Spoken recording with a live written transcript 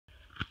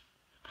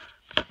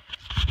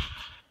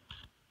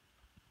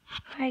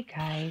Hi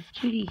guys,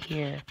 Judy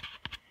here.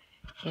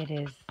 It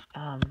is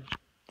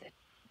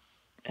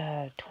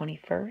the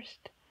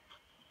 21st.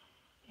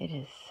 It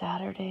is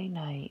Saturday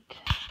night,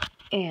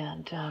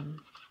 and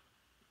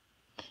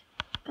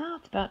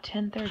it's about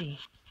 10:30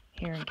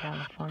 here in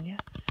California.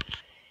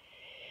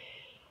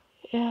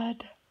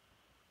 And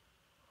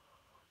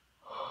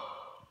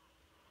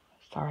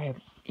sorry,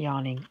 I'm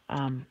yawning.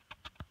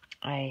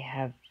 I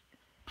have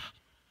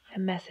a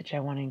message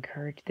I want to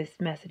encourage. This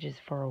message is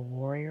for a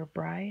warrior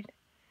bride.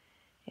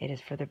 It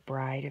is for the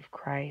bride of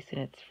Christ, and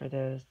it's for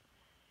those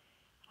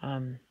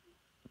who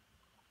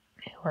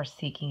are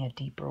seeking a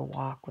deeper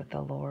walk with the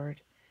Lord.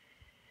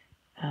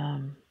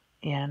 And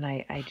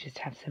I just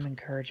have some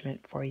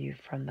encouragement for you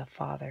from the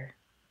Father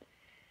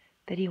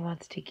that He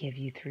wants to give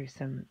you through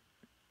some,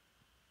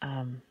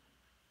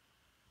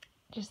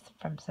 just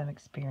from some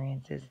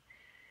experiences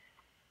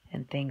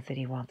and things that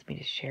He wants me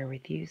to share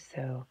with you.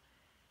 So,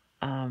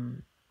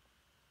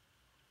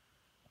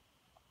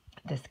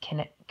 this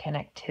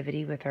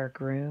connectivity with our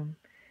groom,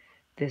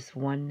 this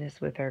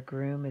oneness with our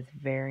groom is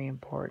very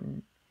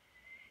important.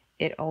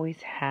 It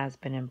always has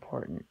been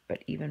important,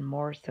 but even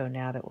more so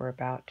now that we're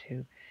about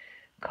to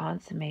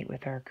consummate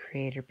with our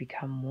Creator,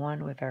 become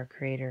one with our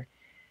Creator,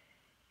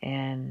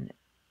 and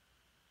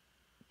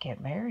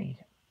get married.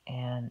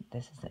 And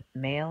this is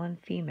male and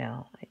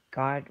female.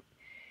 God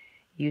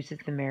uses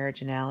the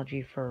marriage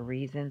analogy for a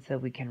reason so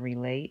we can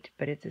relate,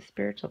 but it's a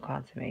spiritual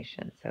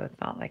consummation. So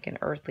it's not like an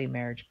earthly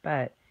marriage,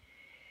 but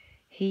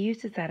He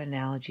uses that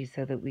analogy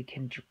so that we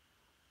can,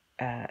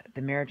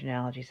 the marriage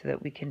analogy, so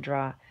that we can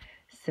draw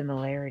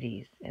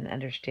similarities and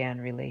understand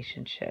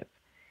relationship.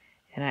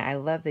 And I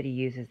love that He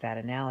uses that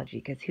analogy,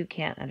 because who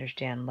can't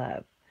understand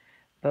love?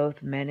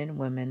 Both men and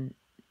women,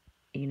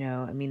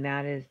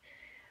 that is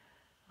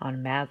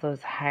on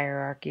Maslow's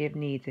hierarchy of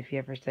needs. If you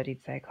ever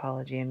studied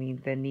psychology,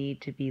 the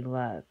need to be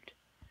loved.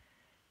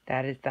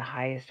 That is the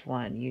highest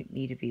one. You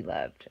need to be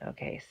loved.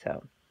 Okay,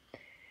 so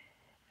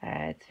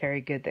it's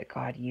very good that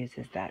God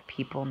uses that.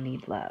 People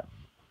need love.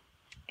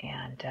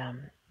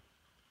 And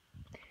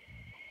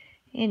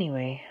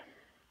anyway,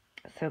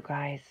 so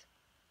guys,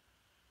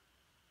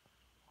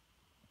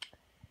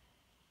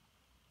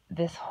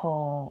 this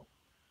whole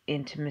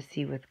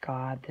intimacy with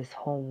God, this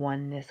whole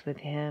oneness with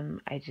Him,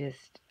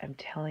 I'm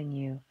telling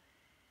you,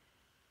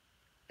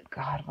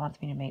 God wants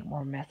me to make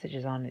more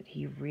messages on it.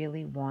 He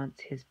really wants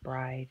His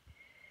bride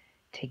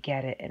to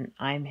get it. And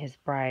I'm His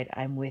bride.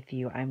 I'm with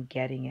you. I'm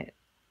getting it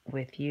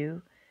with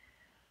you.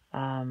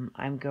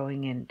 I'm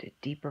going into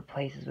deeper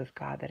places with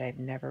God that I've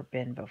never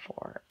been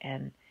before.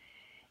 And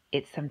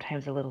it's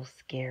sometimes a little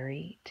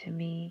scary to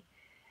me,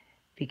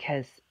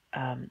 because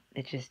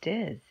it just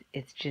is.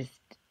 It's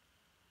just,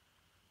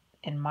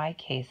 in my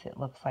case, it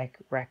looks like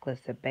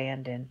reckless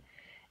abandon.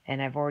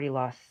 And I've already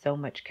lost so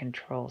much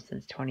control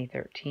since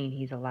 2013.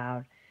 He's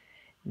allowed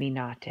me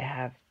not to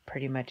have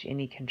pretty much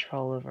any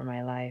control over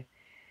my life,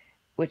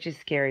 which is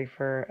scary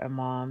for a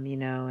mom,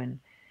 and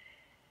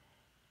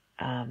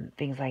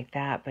things like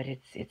that. But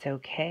it's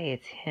okay.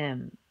 It's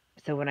Him.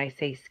 So when I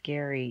say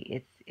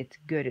scary, it's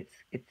good.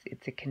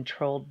 It's a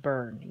controlled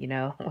burn.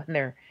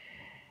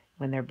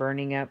 When they're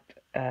burning up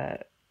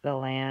the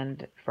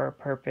land for a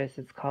purpose,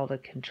 it's called a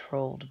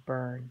controlled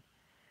burn.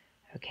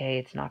 Okay,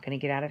 it's not going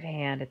to get out of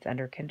hand. It's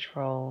under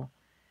control.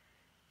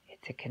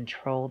 It's a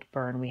controlled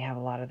burn. We have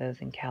a lot of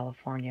those in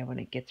California when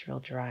it gets real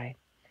dry.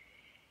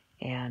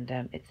 And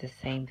it's the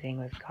same thing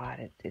with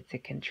God. It's a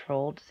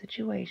controlled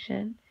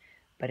situation,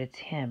 but it's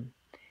Him.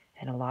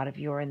 And a lot of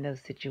you are in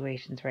those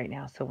situations right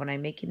now. So when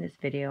I'm making this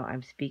video,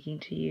 I'm speaking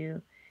to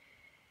you,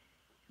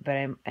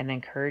 and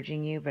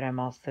encouraging you, but I'm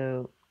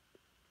also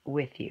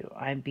with you.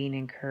 I'm being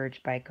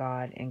encouraged by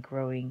God and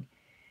growing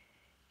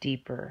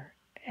deeper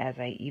as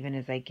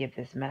I give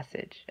this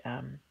message.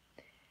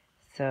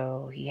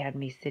 So He had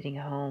me sitting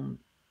home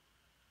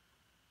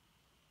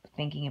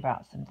thinking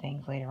about some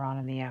things later on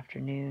in the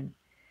afternoon,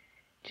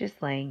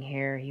 just laying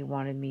here. He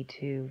wanted me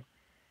to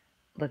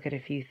look at a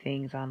few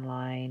things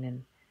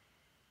online,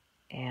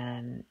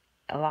 and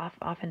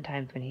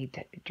oftentimes when He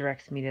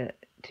directs me to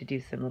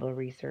do some little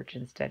research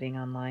and studying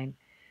online,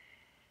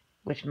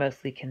 which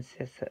mostly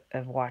consists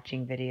of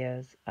watching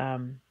videos,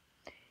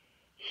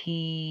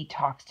 He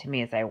talks to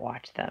me as I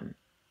watch them,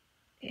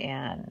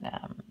 and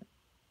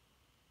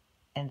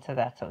so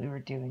that's what we were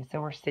doing. So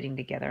we're sitting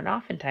together, and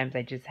oftentimes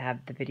I just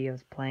have the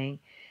videos playing,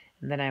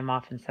 and then I'm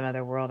off in some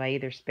other world. I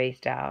either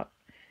spaced out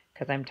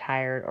because I'm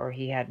tired, or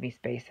He had me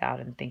space out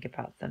and think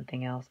about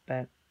something else.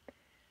 But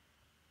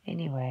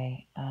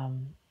anyway,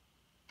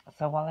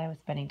 so while I was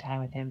spending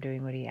time with Him,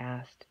 doing what He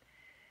asked,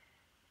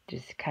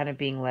 just kind of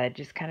being led,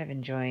 just kind of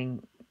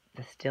enjoying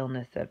the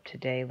stillness of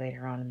today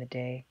later on in the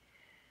day,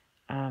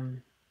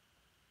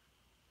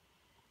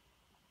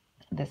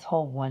 this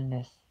whole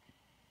oneness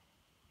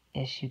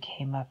issue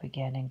came up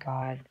again. And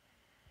God,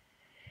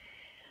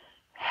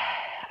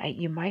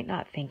 you might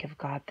not think of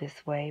God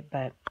this way,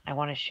 but I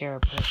want to share a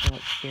personal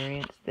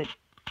experience that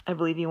I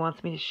believe He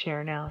wants me to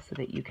share now so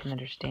that you can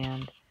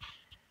understand.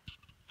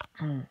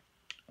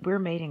 We're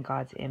made in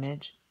God's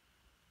image.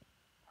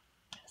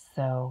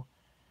 so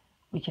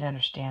we can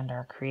understand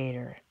our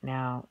Creator.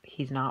 Now,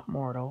 He's not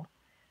mortal,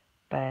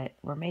 but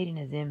we're made in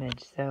His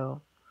image,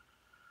 so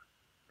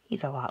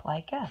He's a lot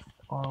like us,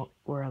 or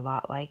we're a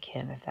lot like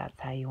Him, if that's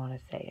how you want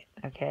to say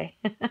it, okay?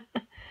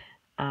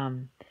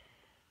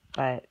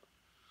 But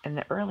in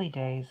the early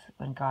days,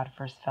 when God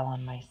first fell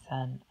on my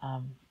son,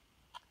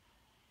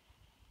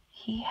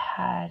 He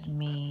had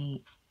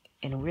me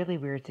in really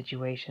weird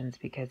situations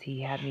because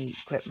He had me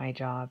quit my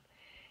job,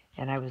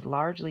 and I was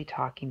largely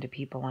talking to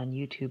people on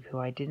YouTube who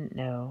I didn't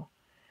know,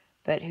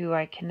 but who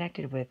I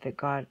connected with,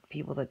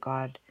 people that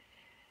God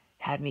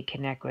had me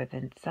connect with.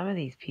 And some of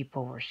these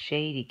people were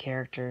shady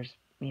characters,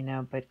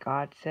 but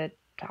God said,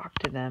 talk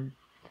to them,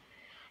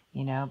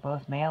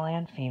 both male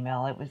and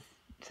female. It was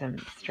some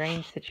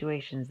strange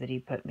situations that He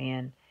put me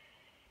in.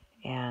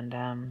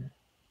 And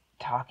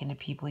talking to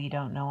people you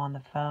don't know on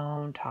the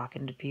phone,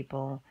 talking to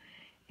people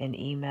in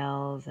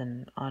emails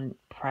and on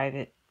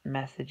private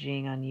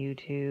messaging on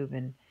YouTube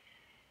and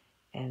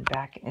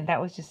that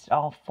was just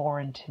all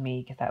foreign to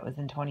me because that was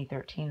in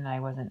 2013 and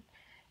I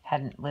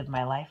hadn't lived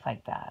my life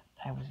like that.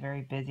 I was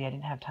very busy. I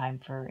didn't have time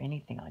for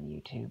anything on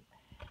YouTube.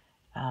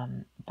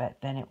 But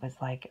then it was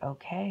like,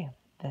 okay,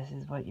 this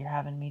is what you're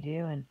having me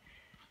do. And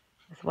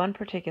this one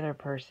particular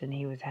person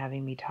He was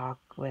having me talk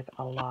with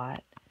a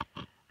lot,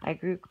 I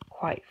grew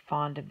quite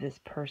fond of this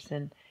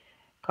person.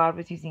 God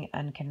was using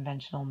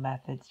unconventional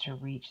methods to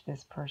reach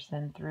this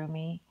person through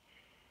me.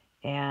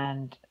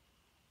 And,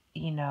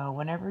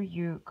 whenever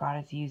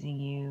God is using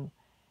you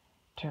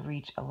to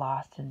reach a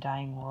lost and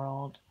dying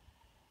world,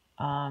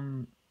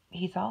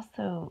 He's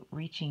also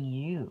reaching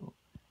you.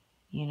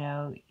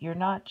 You're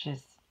not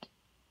just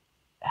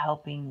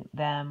helping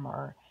them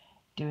or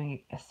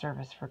doing a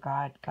service for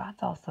God.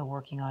 God's also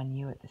working on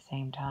you at the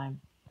same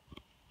time.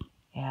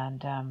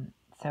 And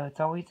so it's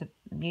always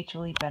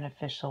mutually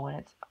beneficial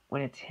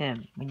when it's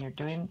Him. When you're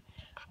doing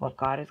what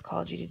God has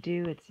called you to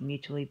do, it's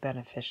mutually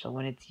beneficial.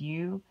 When it's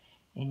you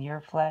in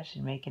your flesh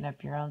and making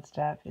up your own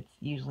stuff, it's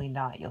usually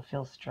not. You'll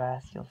feel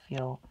stressed.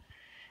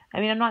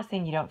 I'm not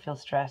saying you don't feel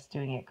stressed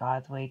doing it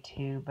God's way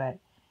too, but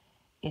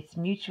it's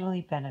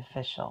mutually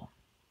beneficial.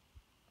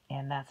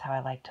 And that's how I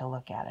like to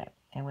look at it.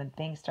 And when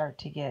things start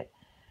to get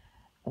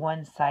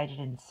one-sided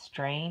and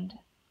strained,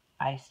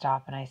 I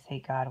stop and I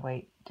say, God,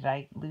 wait, did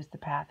I lose the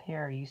path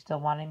here? Are you still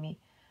wanting me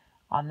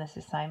on this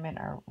assignment,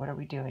 or what are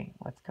we doing?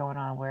 What's going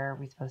on? Where are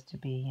we supposed to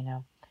be,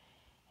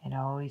 And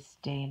always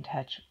stay in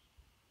touch,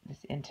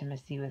 this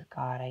intimacy with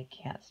God. I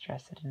can't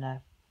stress it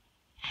enough.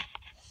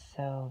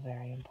 So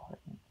very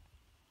important.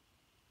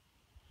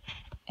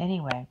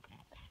 Anyway,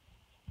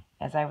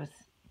 as I was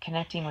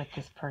connecting with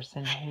this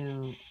person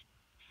who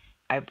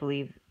I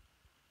believe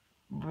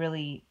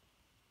really,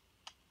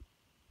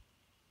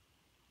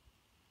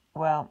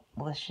 well,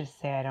 let's just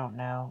say I don't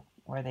know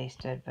where they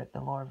stood, but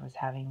the Lord was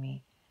having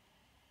me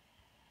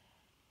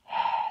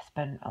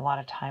spend a lot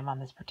of time on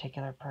this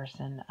particular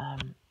person.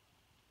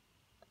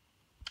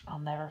 I'll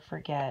never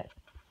forget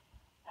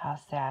how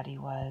sad he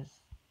was.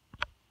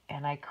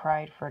 And I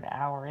cried for an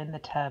hour in the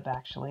tub,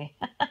 actually.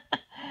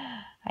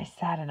 I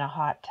sat in a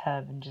hot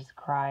tub and just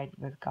cried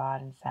with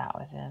God and sat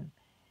with Him.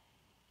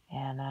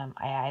 And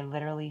I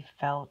literally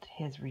felt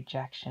His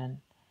rejection.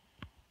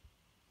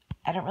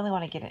 I don't really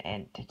want to get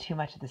into too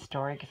much of the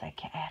story because I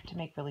have to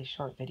make really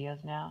short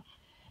videos now.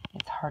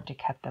 It's hard to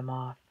cut them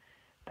off.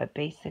 But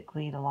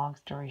basically, the long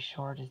story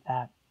short is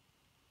that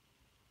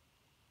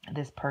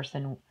this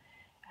person,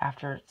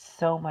 after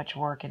so much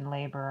work and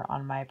labor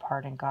on my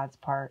part and God's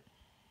part,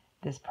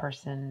 this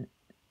person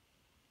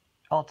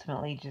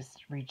ultimately just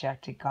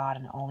rejected God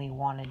and only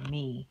wanted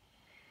me,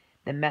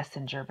 the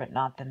messenger, but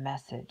not the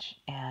message.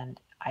 And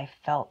I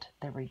felt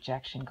the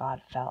rejection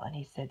God felt. And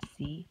He said,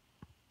 see?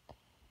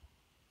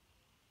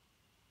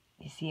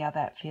 You see how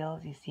that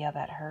feels? You see how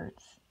that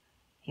hurts?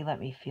 He let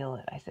me feel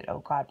it. I said, oh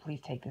God, please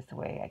take this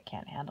away. I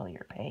can't handle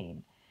your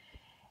pain.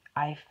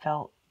 I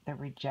felt the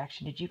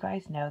rejection. Did you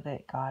guys know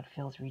that God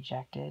feels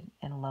rejected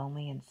and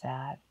lonely and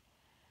sad?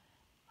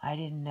 I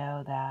didn't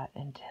know that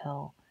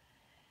until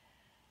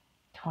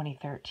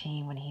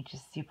 2013 when He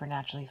just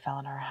supernaturally fell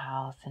in our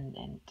house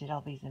and did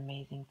all these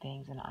amazing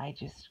things. And I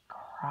just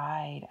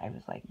cried. I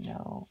was like,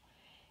 no.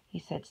 He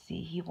said,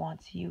 see, He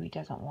wants you. He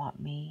doesn't want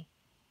me.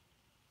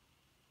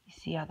 You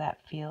see how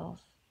that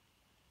feels?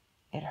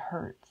 It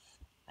hurts.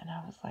 And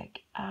I was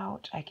like,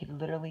 ouch. I could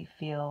literally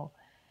feel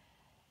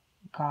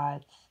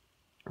God's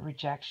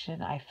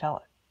rejection. I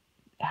felt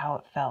how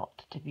it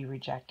felt to be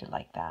rejected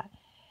like that.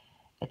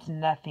 It's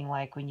nothing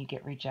like when you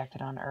get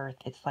rejected on earth.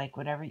 It's like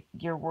whenever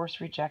your worst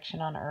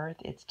rejection on earth,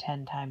 it's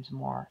 10 times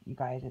more. You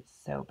guys, it's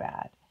so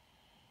bad.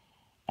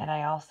 And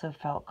I also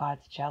felt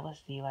God's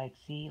jealousy. Like,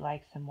 see, He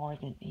likes him more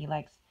than,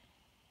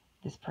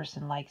 this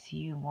person likes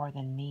you more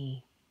than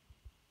me.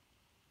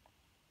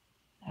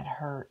 It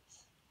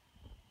hurts.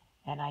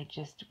 And I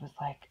just was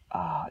like,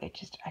 oh, I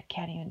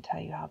can't even tell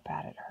you how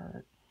bad it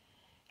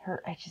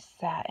hurt. I just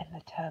sat in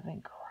the tub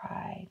and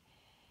cried.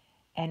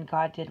 And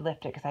God did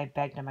lift it because I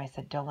begged Him. I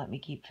said, don't let me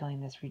keep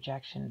feeling this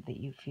rejection that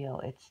you feel.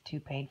 It's too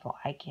painful.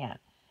 I can't.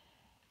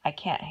 I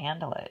can't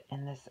handle it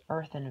in this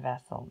earthen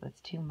vessel.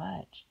 It's too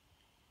much.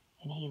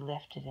 And he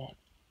lifted it.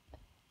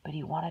 But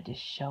he wanted to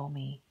show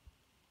me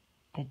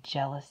the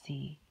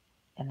jealousy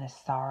and the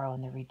sorrow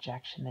and the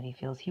rejection that he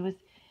feels. He was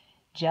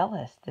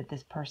jealous that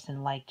this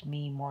person liked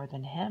me more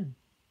than him.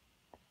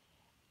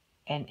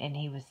 And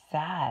he was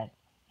sad,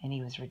 and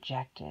he was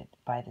rejected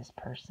by this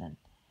person.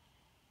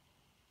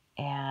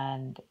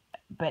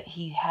 But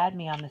he had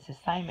me on this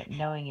assignment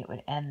knowing it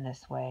would end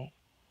this way.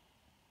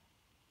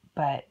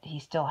 But he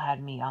still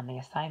had me on the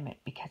assignment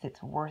because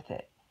it's worth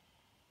it.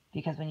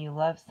 Because when you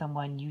love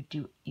someone,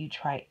 you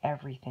try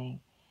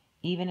everything.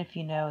 Even if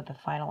you know the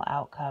final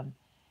outcome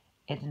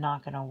is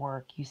not going to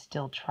work, you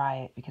still try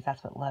it, because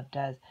that's what love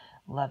does.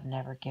 Love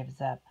never gives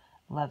up.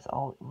 Love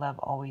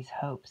always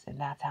hopes,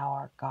 and that's how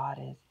our God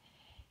is.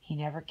 He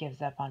never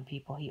gives up on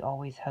people. He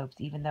always hopes,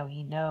 even though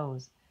he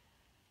knows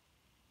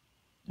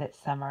that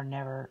some are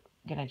never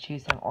going to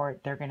choose him, or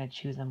they're going to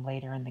choose him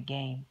later in the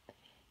game.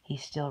 He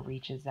still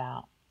reaches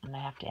out. And I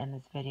have to end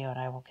this video, and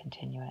I will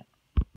continue it.